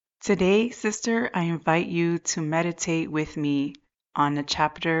Today, sister, I invite you to meditate with me on a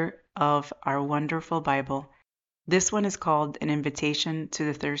chapter of our wonderful Bible. This one is called An Invitation to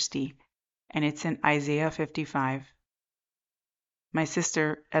the Thirsty, and it's in Isaiah 55. My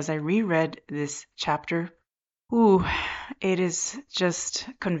sister, as I reread this chapter, ooh, it has just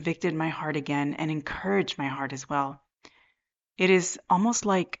convicted my heart again and encouraged my heart as well. It is almost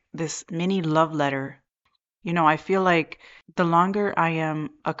like this mini love letter. I feel like the longer I am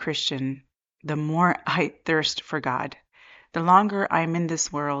a Christian, the more I thirst for God. The longer I'm in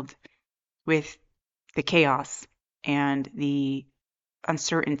this world with the chaos and the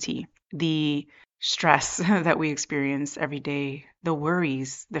uncertainty, the stress that we experience every day, the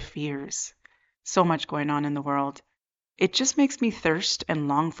worries, the fears, so much going on in the world. It just makes me thirst and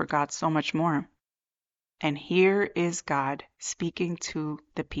long for God so much more. And here is God speaking to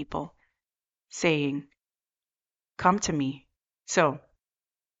the people, saying, "Come to me." So,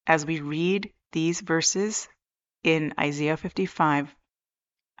 as we read these verses in Isaiah 55,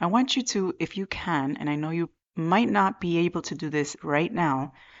 I want you to, if you can, and I know you might not be able to do this right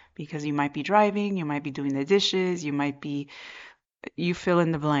now because you might be driving, you might be doing the dishes, you fill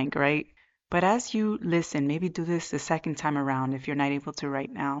in the blank, right? But as you listen, maybe do this the second time around if you're not able to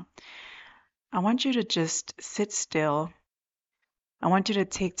right now. I want you to just sit still. I want you to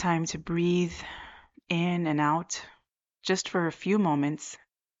take time to breathe in and out just for a few moments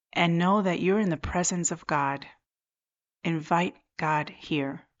and know that you're in the presence of God. Invite God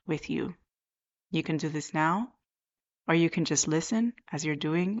here with you. You can do this now, or you can just listen as you're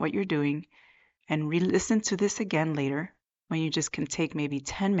doing what you're doing and re-listen to this again later when you just can take maybe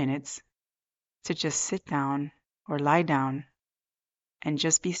 10 minutes to just sit down or lie down and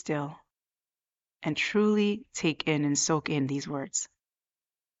just be still and truly take in and soak in these words.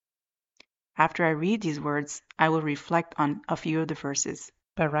 After I read these words, I will reflect on a few of the verses.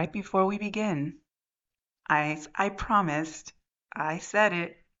 But right before we begin, I promised, I said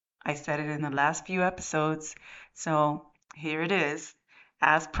it. I said it in the last few episodes. So here it is.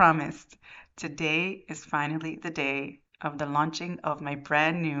 As promised, today is finally the day of the launching of my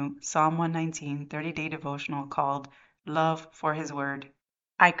brand new Psalm 119 30-day devotional called Love for His Word.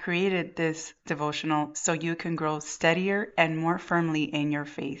 I created this devotional so you can grow steadier and more firmly in your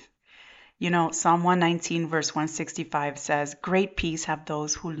faith. Psalm 119, verse 165 says, "Great peace have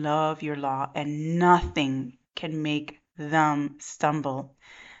those who love your law, and nothing can make them stumble."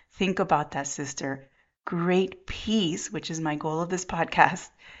 Think about that, sister. Great peace, which is my goal of this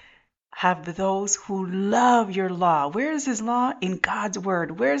podcast, have those who love your law. Where is His law? In God's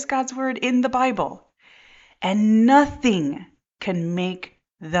Word. Where is God's Word? In the Bible. And nothing can make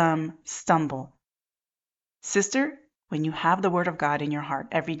them stumble. Sister, when you have the Word of God in your heart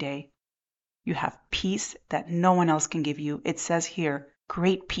every day, you have peace that no one else can give you. It says here,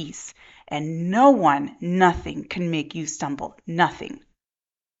 great peace. And no one, nothing can make you stumble. Nothing.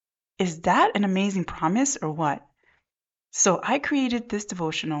 Is that an amazing promise or what? So I created this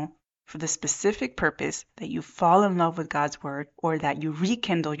devotional for the specific purpose that you fall in love with God's Word or that you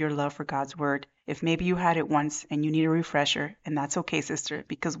rekindle your love for God's Word. If maybe you had it once and you need a refresher, and that's okay, sister,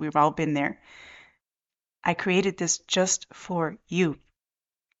 because we've all been there. I created this just for you.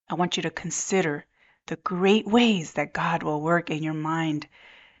 I want you to consider the great ways that God will work in your mind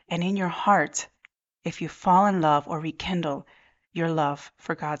and in your heart if you fall in love or rekindle your love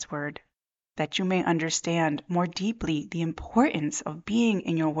for God's Word, that you may understand more deeply the importance of being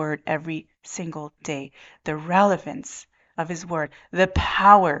in your Word every single day, the relevance of His Word, the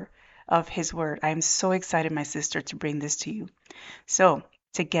power of His Word. I am so excited, my sister, to bring this to you. So,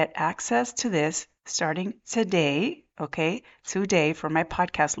 to get access to this starting today, okay, today for my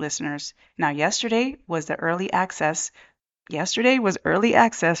podcast listeners. Now, yesterday was early access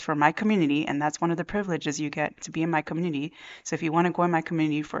for my community, and that's one of the privileges you get to be in my community. So if you want to go in my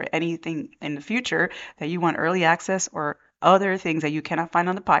community for anything in the future that you want early access or other things that you cannot find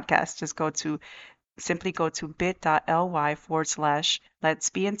on the podcast, just simply go to bit.ly/let's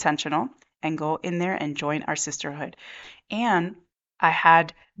be intentional and go in there and join our sisterhood. And I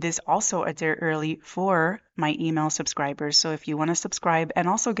had this also a day early for my email subscribers. So if you want to subscribe and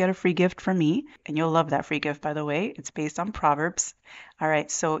also get a free gift from me, and you'll love that free gift, by the way, it's based on Proverbs. All right,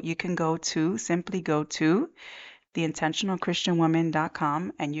 so you can simply go to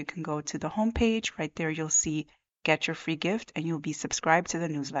theintentionalchristianwoman.com and you can go to the homepage. Right there, you'll see get your free gift and you'll be subscribed to the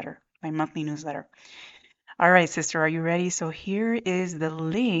newsletter, my monthly newsletter. All right, sister, are you ready? So here is the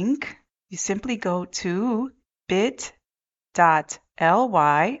link. You simply go to bit.ly/love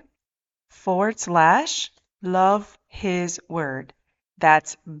his word.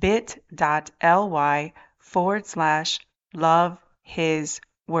 That's bit.ly/love his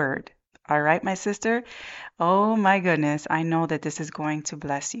word. All right, my sister? Oh my goodness, I know that this is going to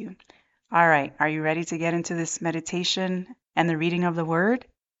bless you. All right, are you ready to get into this meditation and the reading of the word?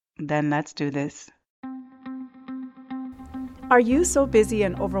 Then let's do this. Are you so busy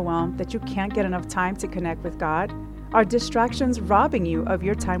and overwhelmed that you can't get enough time to connect with God? Are distractions robbing you of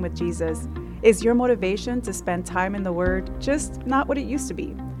your time with Jesus? Is your motivation to spend time in the Word just not what it used to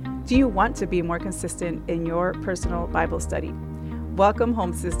be? Do you want to be more consistent in your personal Bible study? Welcome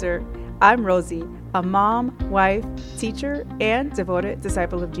home, sister. I'm Rosie, a mom, wife, teacher, and devoted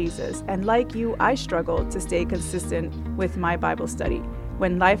disciple of Jesus. And like you, I struggled to stay consistent with my Bible study.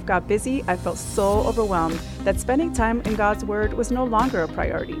 When life got busy, I felt so overwhelmed that spending time in God's Word was no longer a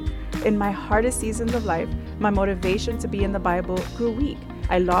priority. In my hardest seasons of life, my motivation to be in the Bible grew weak.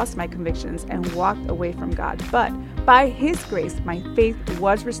 I lost my convictions and walked away from God. But by His grace, my faith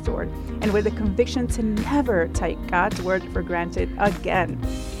was restored, and with a conviction to never take God's Word for granted again.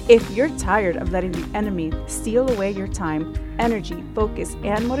 If you're tired of letting the enemy steal away your time, energy, focus,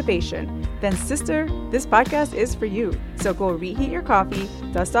 and motivation, then sister, this podcast is for you. So go reheat your coffee,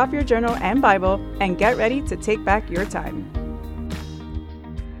 dust off your journal and Bible, and get ready to take back your time.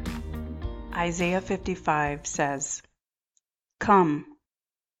 Isaiah 55 says, "Come,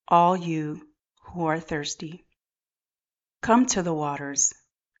 all you who are thirsty, come to the waters,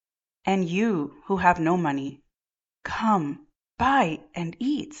 and you who have no money, come, buy and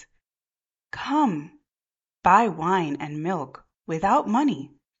eat. Come, buy wine and milk without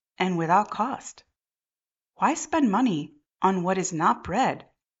money and without cost. Why spend money on what is not bread,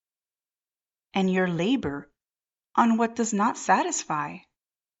 and your labor on what does not satisfy?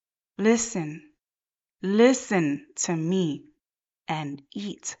 Listen, listen to me, and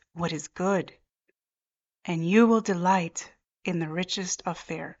eat what is good, and you will delight in the richest of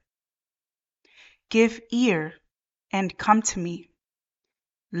fare. Give ear and come to me.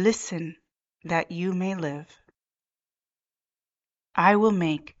 Listen that you may live. I will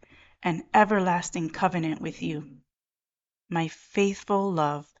make an everlasting covenant with you, my faithful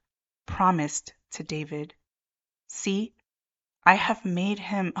love promised to David. See, I have made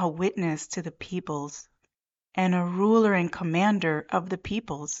him a witness to the peoples, and a ruler and commander of the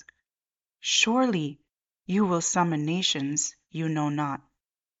peoples. Surely you will summon nations you know not,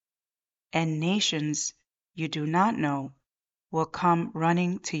 and nations you do not know will come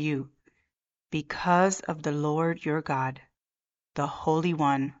running to you because of the Lord your God, the Holy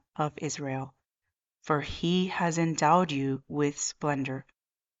One of Israel, for he has endowed you with splendor.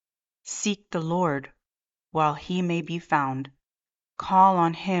 Seek the Lord while he may be found. Call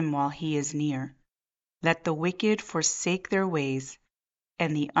on him while he is near. Let the wicked forsake their ways,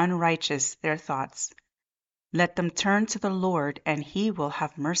 and the unrighteous their thoughts. Let them turn to the Lord, and he will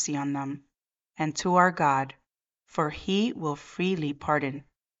have mercy on them, and to our God, for he will freely pardon.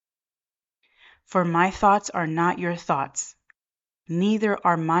 For my thoughts are not your thoughts, neither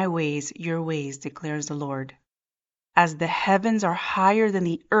are my ways your ways, declares the Lord. As the heavens are higher than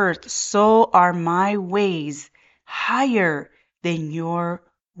the earth, so are my ways higher than your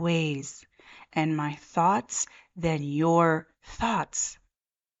ways, and my thoughts than your thoughts.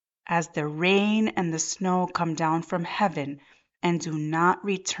 As the rain and the snow come down from heaven, and do not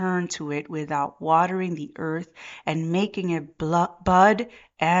return to it without watering the earth and making it bud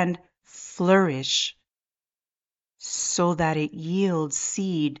and flourish, so that it yields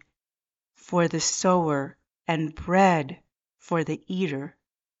seed for the sower and bread for the eater,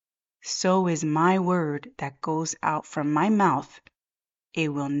 so is my word that goes out from my mouth.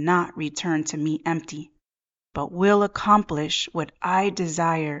 It will not return to me empty, but will accomplish what I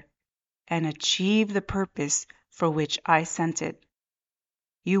desire and achieve the purpose for which I sent it.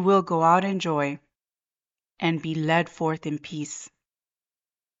 You will go out in joy and be led forth in peace.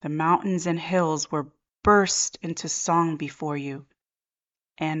 The mountains and hills will burst into song before you,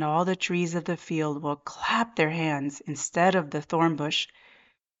 and all the trees of the field will clap their hands. Instead of the thorn bush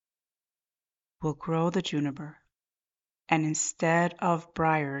will grow the juniper, and instead of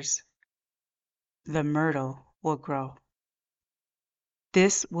briars, the myrtle will grow.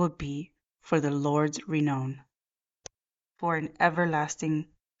 This will be for the Lord's renown, for an everlasting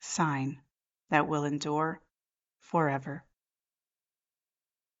sign that will endure forever.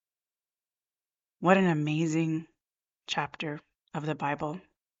 What an amazing chapter of the Bible.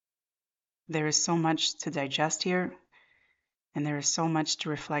 There is so much to digest here, and there is so much to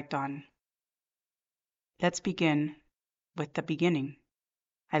reflect on. Let's begin with the beginning.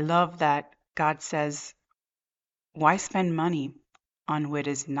 I love that God says, "Why spend money on what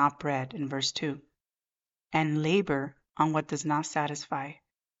is not bread," in verse 2, "and labor on what does not satisfy?"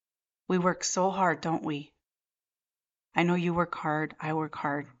 We work so hard, don't we? I know you work hard, I work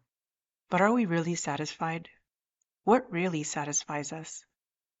hard, but are we really satisfied? What really satisfies us?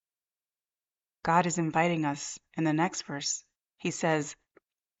 God is inviting us in the next verse. He says,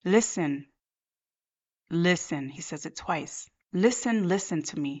 listen, listen. He says it twice. Listen, listen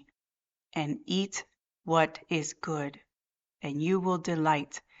to me, and eat what is good, and you will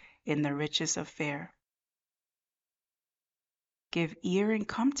delight in the riches of fare. Give ear and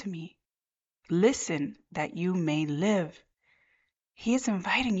come to me. Listen that you may live. He is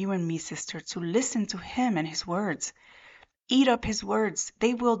inviting you and me, sister, to listen to him and his words. Eat up his words.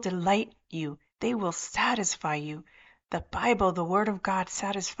 They will delight you. They will satisfy you. The Bible, the Word of God,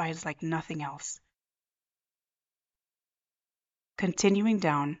 satisfies like nothing else. Continuing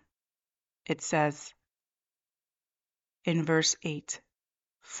down, it says in verse 8,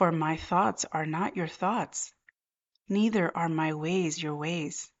 for my thoughts are not your thoughts, neither are my ways your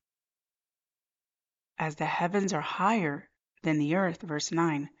ways. As the heavens are higher than the earth, verse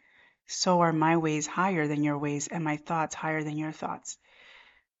 9, so are my ways higher than your ways, and my thoughts higher than your thoughts.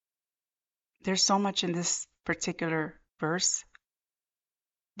 There's so much in this particular verse,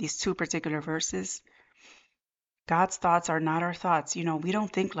 these two particular verses. God's thoughts are not our thoughts. You know, we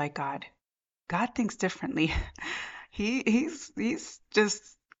don't think like God. God thinks differently. He's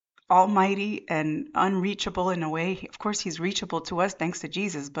just almighty and unreachable in a way. Of course, he's reachable to us thanks to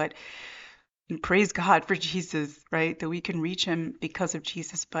Jesus, but praise God for Jesus, right? That we can reach him because of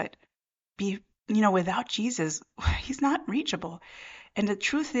Jesus, but without Jesus, he's not reachable. And the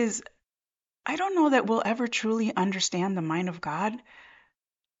truth is, I don't know that we'll ever truly understand the mind of God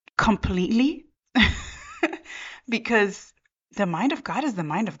completely because the mind of God is the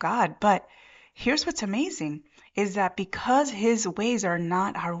mind of God. But here's what's amazing is that because his ways are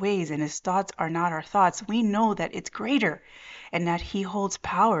not our ways and his thoughts are not our thoughts, we know that it's greater and that he holds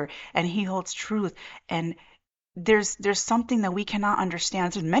power and he holds truth. And there's something that we cannot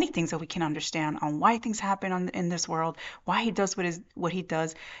understand. There's many things that we can understand on why things happen in this world, why he does what he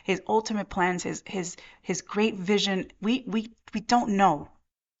does, his ultimate plans, his great vision. We don't know.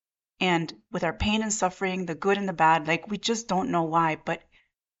 And with our pain and suffering, the good and the bad, like we just don't know why. But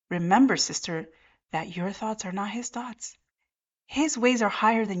remember, sister, that your thoughts are not his thoughts. His ways are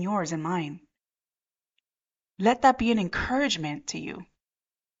higher than yours and mine. Let that be an encouragement to you.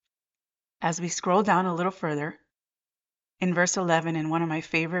 As we scroll down a little further, in verse 11, in one of my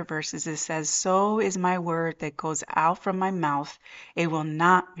favorite verses, it says, so is my word that goes out from my mouth. It will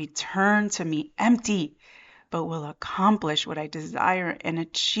not return to me empty, but will accomplish what I desire and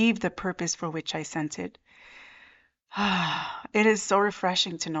achieve the purpose for which I sent it. It is so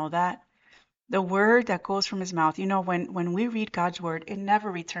refreshing to know that. The word that goes from his mouth, when we read God's word, it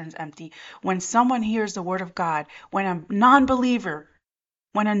never returns empty. When someone hears the word of God, when a non-believer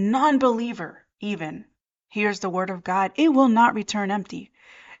even hears the word of God, it will not return empty.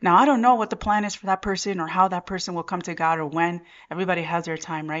 Now, I don't know what the plan is for that person or how that person will come to God or when. Everybody has their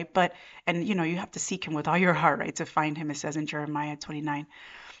time, right? And you have to seek him with all your heart, right? To find him, it says in Jeremiah 29.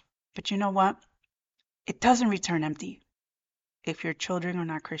 But you know what? It doesn't return empty. If your children are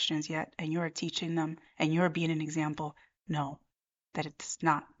not Christians yet and you are teaching them and you're being an example, know that it does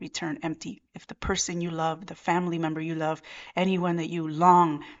not return empty. If the person you love, the family member you love, anyone that you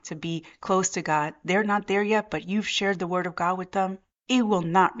long to be close to God, they're not there yet, but you've shared the word of God with them, it will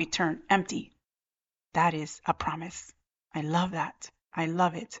not return empty. That is a promise. I love that. I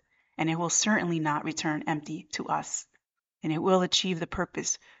love it. And it will certainly not return empty to us. And it will achieve the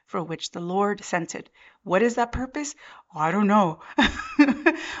purpose for which the Lord sent it. What is that purpose? Oh, I don't know.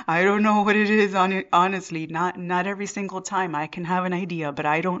 I don't know what it is, honestly. Not every single time I can have an idea, but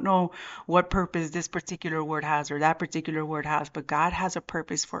I don't know what purpose this particular word has or that particular word has. But God has a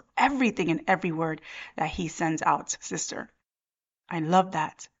purpose for everything and every word that he sends out, sister. I love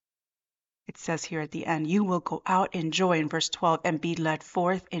that. It says here at the end, you will go out in joy in verse 12 and be led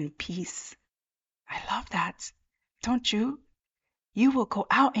forth in peace. I love that. Don't you? You will go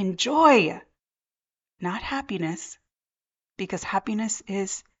out in joy, not happiness, because happiness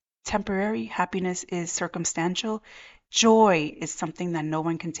is temporary. Happiness is circumstantial. Joy is something that no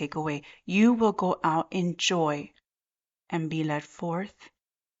one can take away. You will go out in joy and be led forth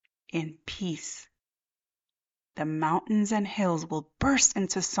in peace. The mountains and hills will burst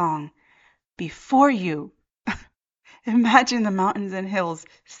into song before you. Imagine the mountains and hills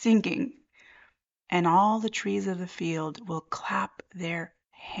singing. And all the trees of the field will clap their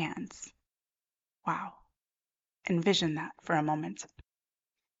hands. Wow. Envision that for a moment.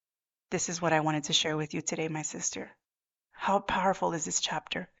 This is what I wanted to share with you today, my sister. How powerful is this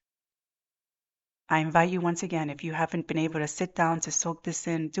chapter? I invite you once again, if you haven't been able to sit down to soak this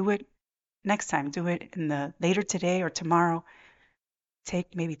in, do it next time, do it later today or tomorrow.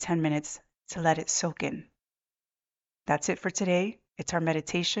 Take maybe 10 minutes to let it soak in. That's it for today. It's our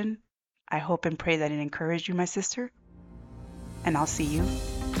meditation. I hope and pray that it encouraged you, my sister. And I'll see you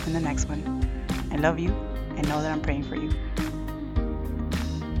in the next one. I love you and know that I'm praying for you.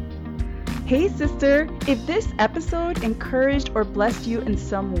 Hey sister, if this episode encouraged or blessed you in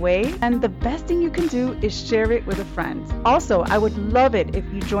some way, and the best thing you can do is share it with a friend. Also, I would love it if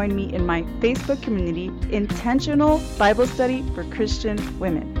you join me in my Facebook community, Intentional Bible Study for Christian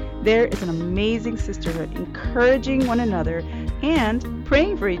Women. There is an amazing sisterhood, encouraging one another and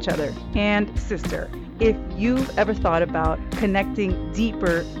praying for each other. And sister, if you've ever thought about connecting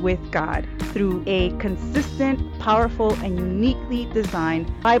deeper with God through a consistent, powerful, and uniquely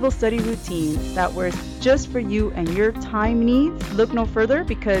designed Bible study routine that works just for you and your time needs, look no further,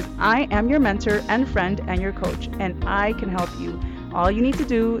 because I am your mentor and friend and your coach, and I can help you. All you need to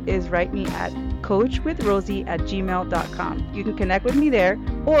do is write me at coachwithrosie@gmail.com. You can connect with me there,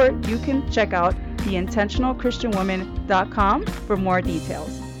 or you can check out theintentionalchristianwoman.com for more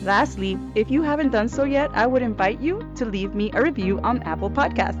details. Lastly, if you haven't done so yet, I would invite you to leave me a review on Apple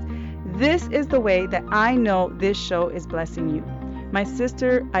Podcasts. This is the way that I know this show is blessing you. My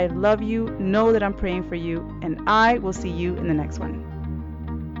sister, I love you, know that I'm praying for you, and I will see you in the next one.